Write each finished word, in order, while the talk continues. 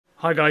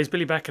Hi guys,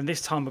 Billy back, and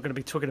this time we're going to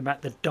be talking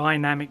about the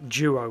Dynamic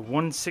Duo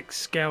 1/6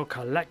 scale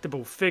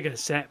collectible figure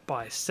set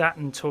by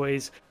Saturn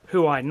Toys,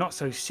 who I not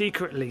so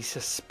secretly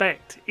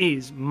suspect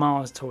is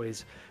Mars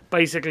Toys.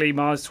 Basically,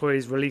 Mars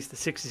Toys released the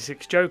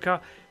 66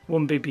 Joker,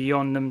 wouldn't be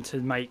beyond them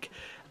to make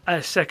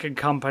a second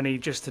company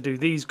just to do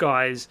these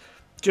guys,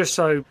 just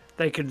so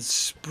they could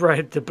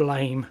spread the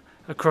blame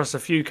across a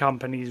few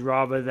companies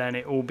rather than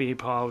it all be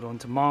piled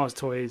onto Mars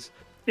Toys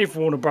if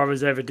Warner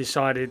Brothers ever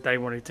decided they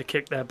wanted to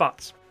kick their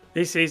butts.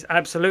 This is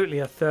absolutely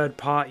a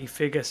third-party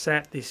figure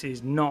set. This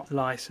is not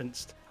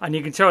licensed. And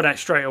you can tell that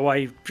straight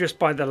away just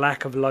by the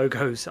lack of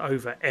logos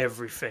over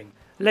everything.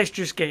 Let's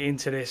just get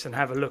into this and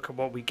have a look at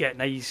what we get.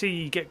 Now you see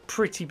you get a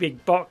pretty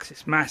big box.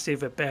 It's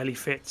massive. It barely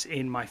fits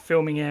in my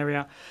filming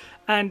area.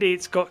 And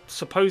it's got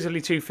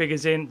supposedly two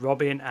figures in,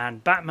 Robin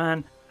and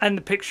Batman. And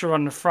the picture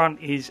on the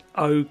front is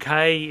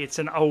okay. It's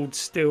an old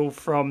still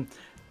from,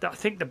 I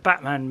think, the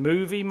Batman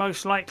movie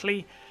most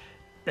likely.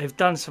 They've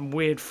done some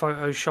weird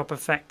Photoshop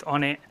effect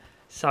on it,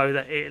 so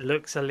that it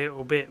looks a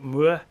little bit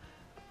mwah.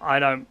 I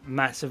don't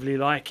massively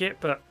like it,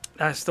 but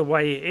that's the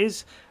way it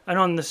is. And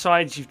on the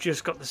sides you've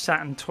just got the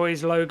Saturn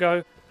Toys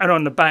logo, and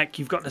on the back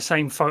you've got the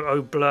same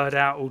photo blurred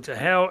out all to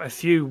hell, a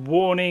few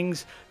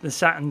warnings, the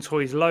Saturn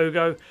Toys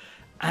logo,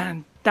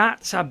 and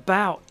that's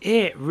about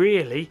it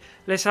really.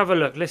 Let's have a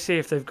look. Let's see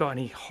if they've got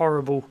any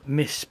horrible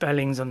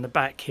misspellings on the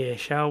back here,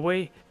 shall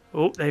we?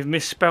 Oh, they've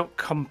misspelt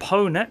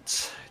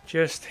components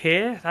just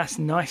here. That's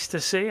nice to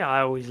see.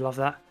 I always love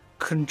that.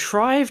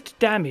 Contrived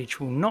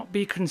damage will not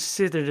be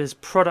considered as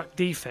product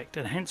defect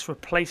and hence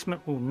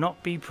replacement will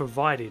not be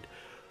provided.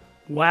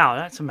 Wow,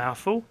 that's a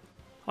mouthful.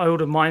 I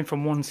ordered mine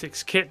from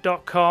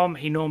 16kit.com.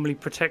 He normally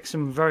protects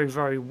them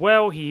very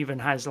well. He even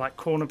has like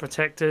corner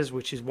protectors,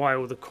 which is why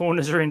all the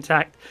corners are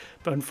intact.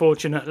 But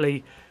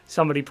unfortunately,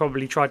 somebody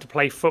probably tried to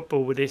play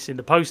football with this in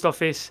the post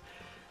office,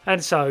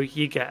 and so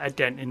you get a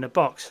dent in the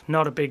box.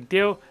 Not a big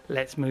deal.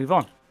 Let's move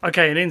on.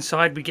 Okay, and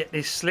inside we get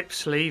this slip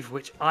sleeve,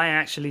 which I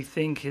actually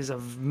think is a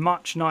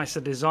much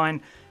nicer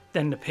design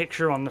than the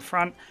picture on the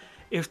front.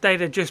 If they'd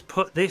have just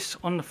put this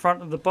on the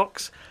front of the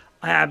box,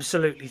 I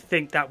absolutely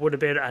think that would have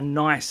been a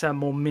nicer,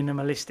 more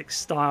minimalistic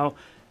style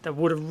that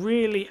would have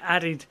really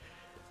added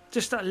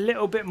just a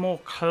little bit more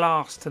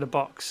class to the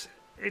box.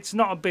 It's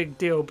not a big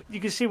deal, but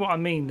you can see what I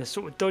mean. The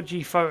sort of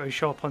dodgy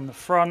Photoshop on the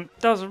front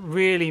doesn't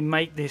really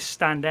make this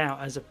stand out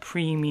as a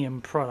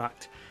premium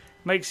product.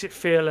 Makes it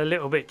feel a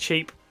little bit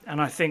cheap. And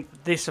I think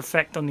this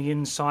effect on the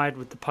inside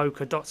with the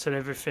polka dots and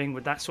everything,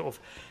 with that sort of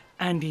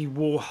Andy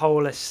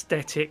Warhol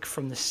aesthetic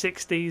from the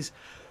 60s,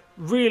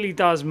 really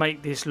does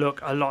make this look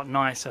a lot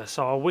nicer.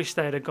 So I wish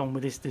they'd have gone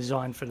with this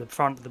design for the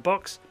front of the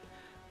box.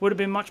 Would have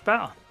been much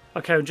better.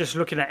 Okay, I'm just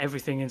looking at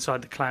everything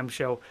inside the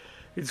clamshell.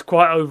 It's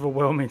quite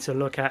overwhelming to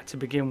look at to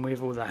begin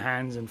with, all the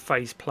hands and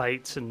face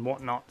plates and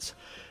whatnots.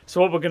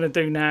 So what we're going to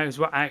do now is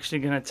we're actually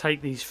going to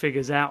take these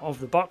figures out of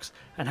the box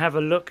and have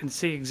a look and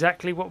see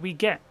exactly what we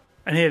get.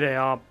 And here they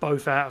are,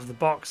 both out of the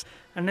box.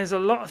 And there's a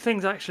lot of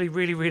things I actually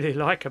really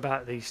like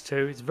about these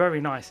two. It's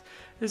very nice.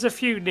 There's a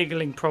few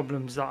niggling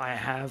problems that I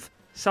have.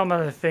 Some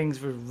of the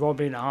things with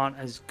Robin aren't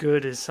as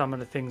good as some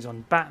of the things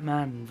on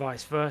Batman and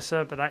vice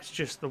versa, but that's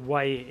just the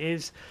way it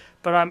is.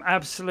 But I'm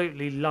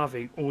absolutely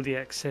loving all the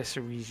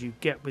accessories you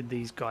get with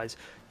these guys.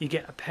 You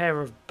get a pair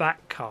of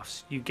back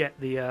cuffs. You get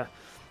the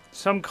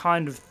some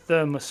kind of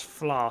thermos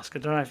flask. I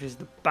don't know if it's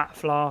the bat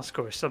flask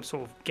or some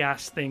sort of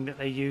gas thing that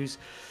they use.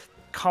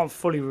 Can't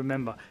fully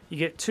remember. You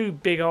get two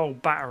big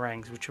old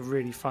batarangs, which are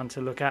really fun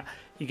to look at.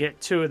 You get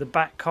two of the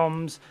bat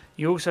coms.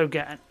 You also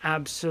get an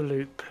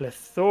absolute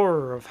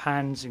plethora of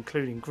hands,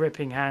 including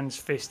gripping hands,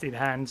 fisted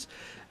hands,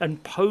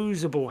 and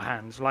posable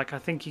hands. Like I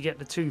think you get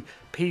the two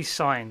peace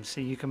signs,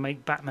 so you can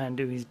make Batman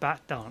do his bat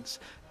dance,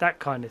 that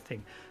kind of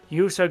thing.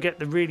 You also get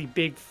the really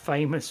big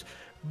famous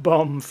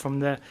bomb from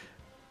the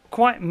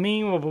quite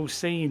memeable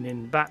scene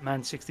in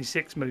Batman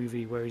 66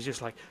 movie where he's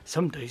just like,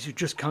 some days you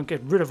just can't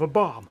get rid of a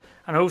bomb.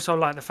 And I also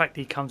like the fact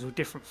that he comes with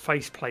different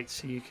face plates,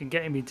 so you can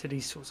get him into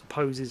these sorts of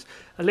poses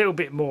a little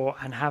bit more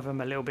and have him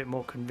a little bit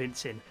more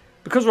convincing.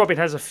 Because Robin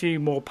has a few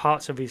more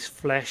parts of his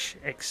flesh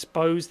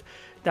exposed,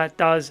 that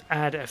does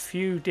add a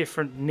few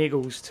different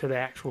niggles to the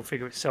actual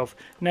figure itself,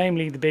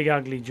 namely the big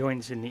ugly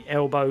joints in the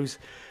elbows.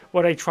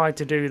 What I tried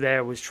to do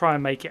there was try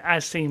and make it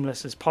as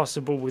seamless as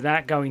possible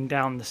without going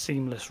down the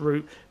seamless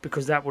route,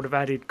 because that would have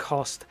added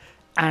cost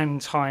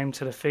and time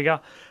to the figure.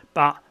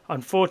 But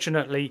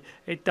unfortunately,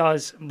 it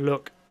does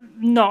look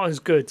not as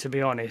good, to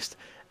be honest.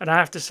 And I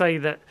have to say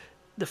that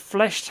the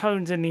flesh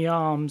tones in the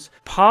arms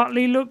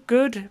partly look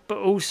good, but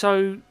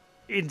also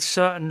in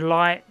certain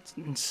light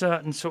and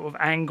certain sort of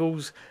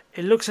angles,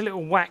 it looks a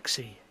little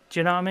waxy. Do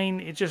you know what I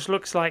mean? It just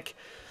looks like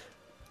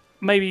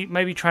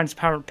maybe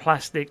transparent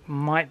plastic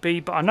might be,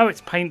 but I know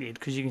it's painted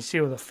because you can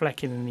see all the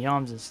flecking in the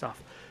arms and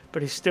stuff,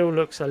 but it still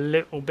looks a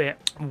little bit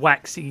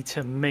waxy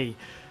to me.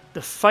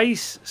 The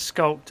face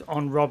sculpt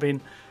on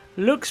Robin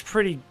looks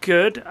pretty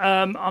good.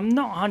 I'm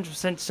not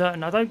 100%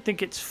 certain. I don't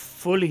think it's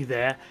fully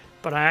there,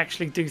 but I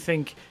actually do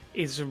think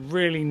it's a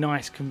really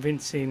nice,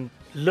 convincing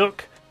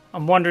look.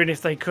 I'm wondering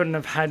if they couldn't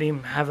have had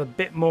him have a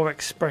bit more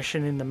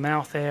expression in the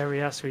mouth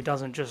area so he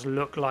doesn't just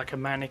look like a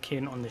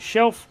mannequin on the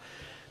shelf,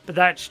 but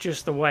that's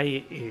just the way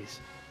it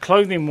is.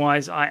 Clothing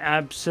wise, I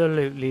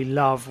absolutely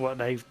love what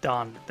they've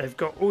done. They've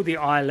got all the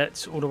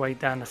eyelets all the way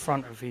down the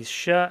front of his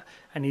shirt,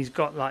 and he's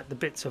got like the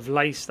bits of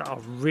lace that are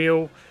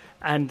real,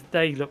 and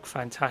they look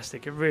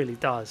fantastic. It really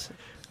does.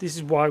 This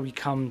is why we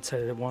come to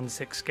the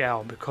 1/6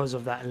 scale, because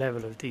of that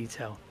level of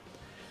detail.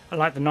 I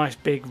like the nice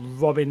big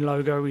Robin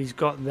logo he's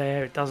got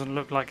there. It doesn't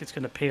look like it's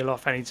going to peel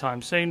off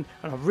anytime soon.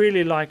 And I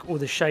really like all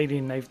the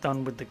shading they've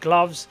done with the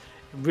gloves.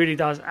 It really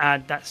does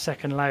add that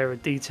second layer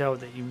of detail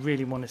that you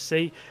really want to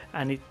see.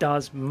 And it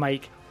does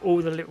make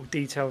all the little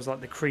details like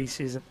the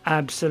creases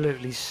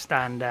absolutely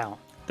stand out.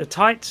 The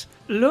tights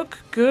look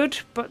good,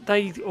 but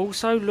they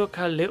also look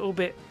a little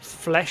bit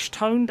flesh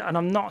toned. And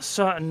I'm not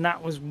certain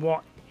that was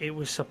what it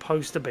was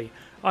supposed to be.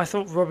 I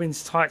thought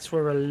Robin's tights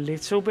were a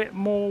little bit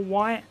more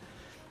white,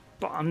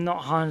 but I'm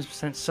not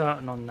 100%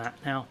 certain on that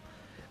now.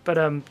 But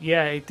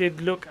yeah, it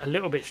did look a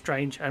little bit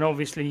strange, and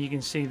obviously you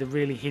can see the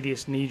really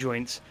hideous knee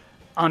joints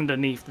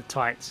underneath the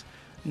tights.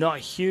 Not a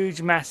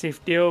huge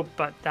massive deal,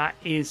 but that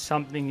is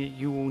something that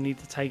you will need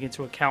to take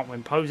into account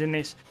when posing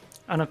this.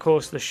 And of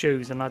course the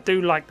shoes, and I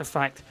do like the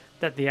fact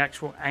that the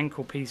actual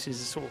ankle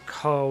pieces are sort of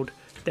curled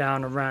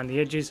down around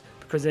the edges,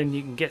 because then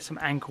you can get some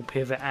ankle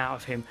pivot out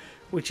of him,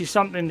 which is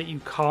something that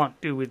you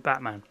can't do with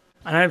Batman.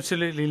 I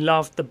absolutely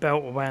love the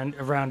belt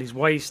around his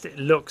waist. It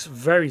looks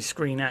very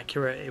screen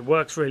accurate. It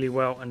works really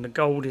well, and the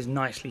gold is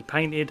nicely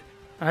painted.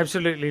 I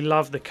absolutely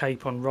love the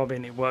cape on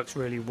Robin. It works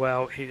really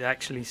well. It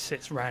actually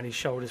sits around his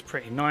shoulders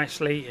pretty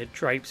nicely. It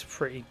drapes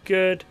pretty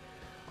good.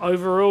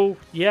 Overall,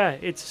 yeah,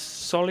 it's a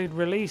solid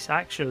release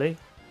actually.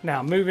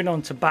 Now moving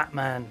on to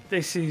Batman.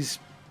 This is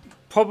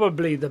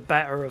probably the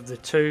better of the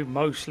two,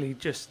 mostly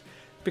just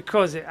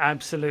because it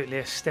absolutely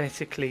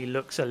aesthetically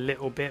looks a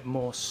little bit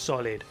more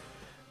solid.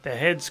 The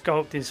head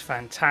sculpt is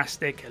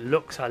fantastic. It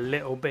looks a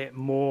little bit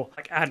more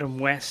like Adam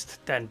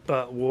West than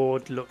Burt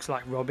Ward looks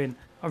like Robin.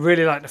 I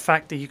really like the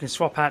fact that you can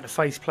swap out the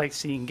faceplate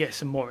so you can get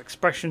some more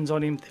expressions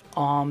on him. The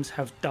arms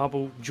have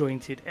double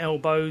jointed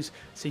elbows,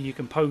 so you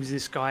can pose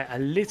this guy a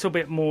little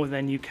bit more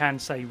than you can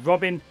say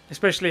Robin,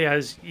 especially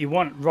as you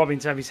want Robin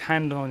to have his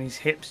hand on his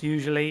hips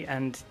usually,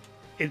 and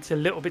it's a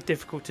little bit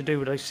difficult to do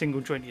with those single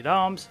jointed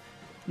arms.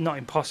 Not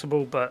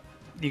impossible, but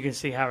you can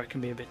see how it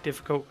can be a bit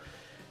difficult.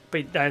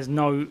 But there's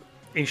no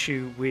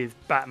issue with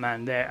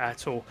Batman there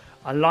at all.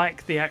 I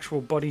like the actual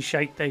body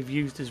shape they've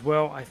used as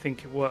well. I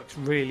think it works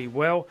really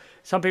well.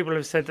 Some people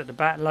have said that the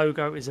Bat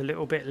logo is a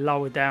little bit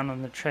lower down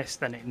on the chest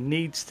than it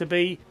needs to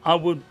be. I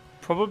would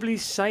probably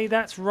say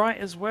that's right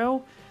as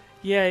well.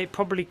 Yeah, it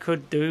probably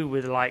could do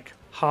with like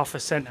 1/2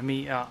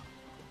 centimeter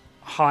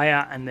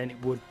higher, and then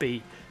it would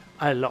be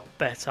a lot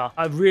better.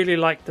 I really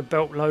like the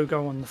belt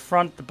logo on the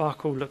front. The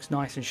buckle looks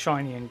nice and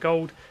shiny and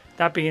gold.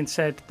 That being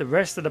said, the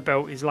rest of the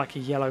belt is like a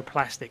yellow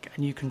plastic,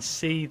 and you can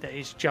see that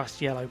it's just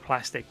yellow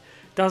plastic.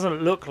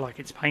 Doesn't look like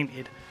it's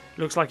painted.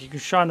 It looks like you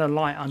could shine a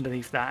light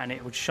underneath that and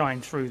it would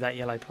shine through that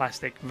yellow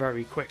plastic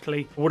very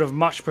quickly. I would have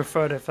much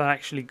preferred if they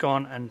actually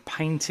gone and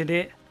painted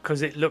it,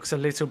 because it looks a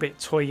little bit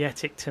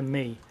toyetic to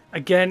me.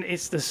 Again,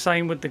 it's the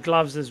same with the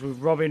gloves as with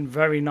Robin.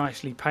 Very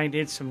nicely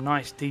painted, some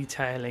nice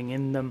detailing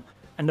in them.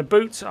 And the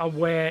boots are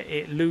where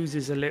it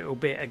loses a little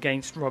bit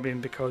against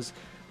Robin, because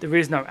there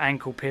is no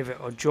ankle pivot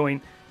or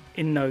joint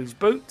in those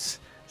boots,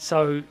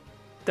 so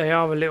they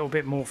are a little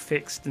bit more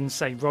fixed than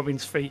say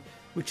Robin's feet,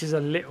 which is a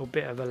little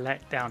bit of a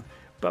letdown.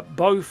 But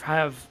both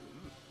have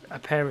a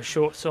pair of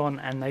shorts on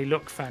and they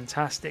look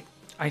fantastic.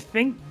 I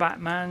think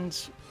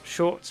Batman's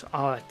shorts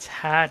are a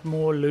tad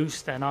more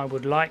loose than I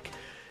would like.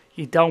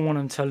 You don't want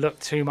them to look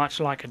too much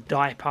like a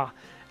diaper,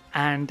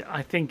 and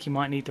I think you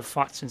might need to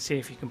futz and see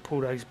if you can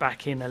pull those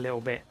back in a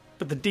little bit.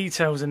 But the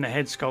details in the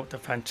head sculpt are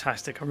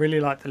fantastic. I really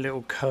like the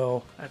little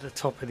curl at the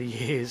top of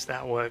the ears.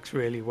 That works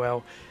really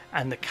well.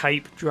 And the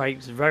cape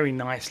drapes very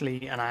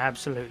nicely, and I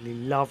absolutely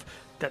love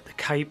that the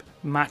cape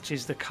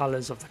matches the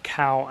colours of the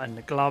cowl and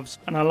the gloves.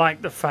 And I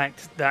like the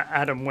fact that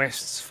Adam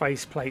West's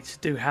faceplates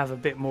do have a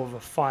bit more of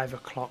a 5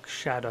 o'clock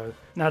shadow.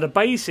 Now the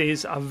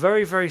bases are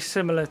very, very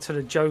similar to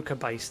the Joker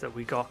base that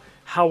we got.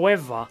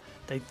 However,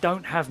 they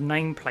don't have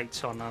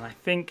nameplates on, and I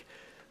think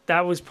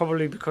that was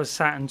probably because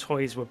Saturn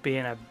Toys were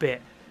being a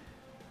bit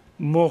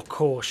more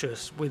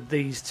cautious with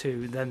these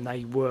two than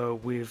they were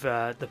with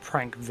the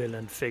prank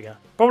villain figure.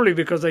 Probably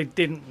because they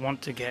didn't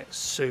want to get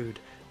sued.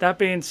 That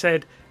being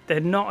said, they're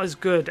not as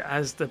good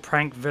as the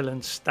prank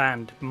villain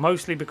stand,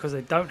 mostly because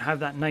they don't have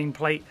that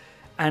nameplate,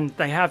 and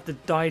they have the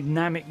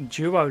dynamic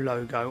duo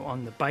logo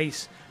on the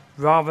base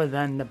rather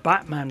than the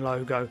Batman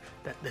logo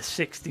that the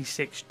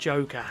 66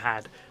 Joker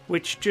had,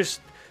 which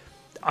just,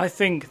 I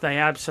think they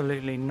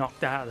absolutely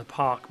knocked out of the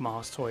park,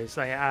 Mars Toys.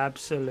 They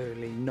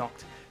absolutely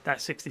knocked that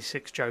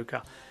 66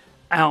 Joker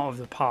out of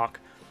the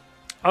park.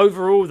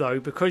 Overall though,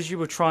 because you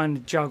were trying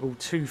to juggle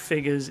two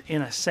figures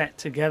in a set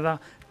together,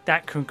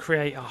 that can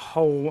create a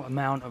whole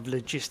amount of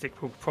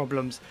logistical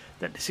problems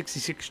that the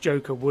 66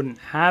 Joker wouldn't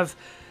have.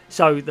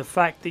 So the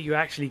fact that you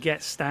actually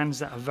get stands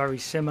that are very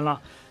similar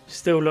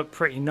still look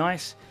pretty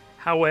nice.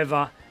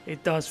 However,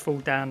 it does fall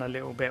down a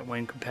little bit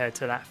when compared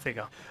to that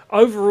figure.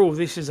 Overall,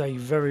 this is a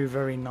very,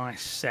 very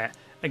nice set.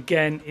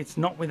 Again, it's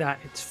not without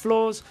its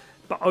flaws,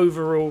 but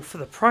overall, for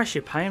the price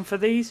you're paying for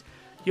these,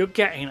 you're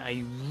getting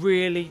a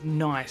really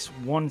nice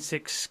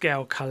 1/6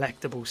 scale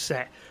collectible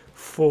set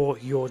for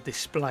your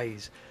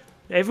displays.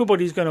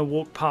 Everybody's going to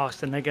walk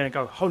past and they're going to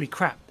go, holy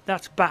crap,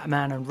 that's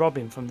Batman and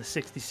Robin from the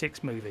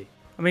 66 movie.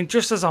 I mean,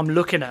 just as I'm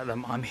looking at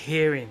them, I'm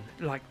hearing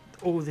like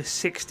all the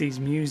 60s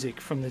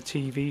music from the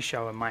TV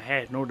show in my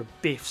head, and all the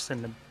biffs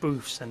and the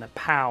boofs and the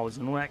pows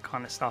and all that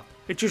kind of stuff.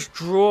 It just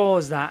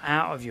draws that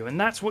out of you, and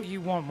that's what you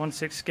want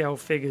 1/6 scale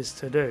figures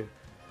to do.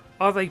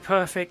 Are they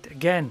perfect?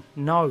 Again,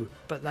 no,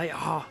 but they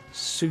are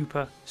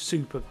super,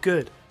 super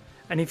good.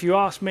 And if you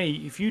ask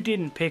me, if you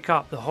didn't pick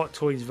up the Hot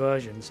Toys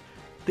versions,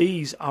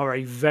 these are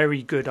a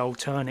very good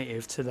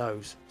alternative to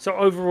those. So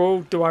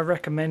overall, do I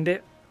recommend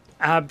it?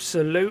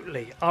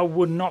 Absolutely. I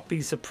would not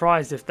be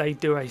surprised if they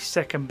do a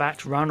second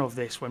batch run of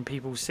this when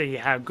people see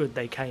how good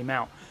they came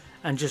out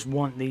and just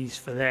want these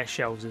for their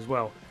shelves as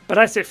well. But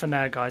that's it for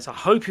now, guys. I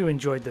hope you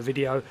enjoyed the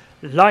video.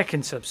 Like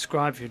and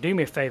subscribe. If you do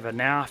me a favor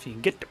now, if you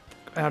can get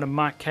out of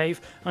my cave,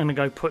 I'm going to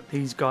go put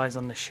these guys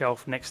on the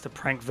shelf next to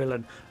Prank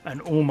Villain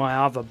and all my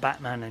other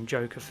Batman and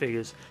Joker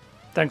figures.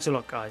 Thanks a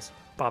lot, guys.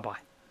 Bye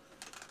bye.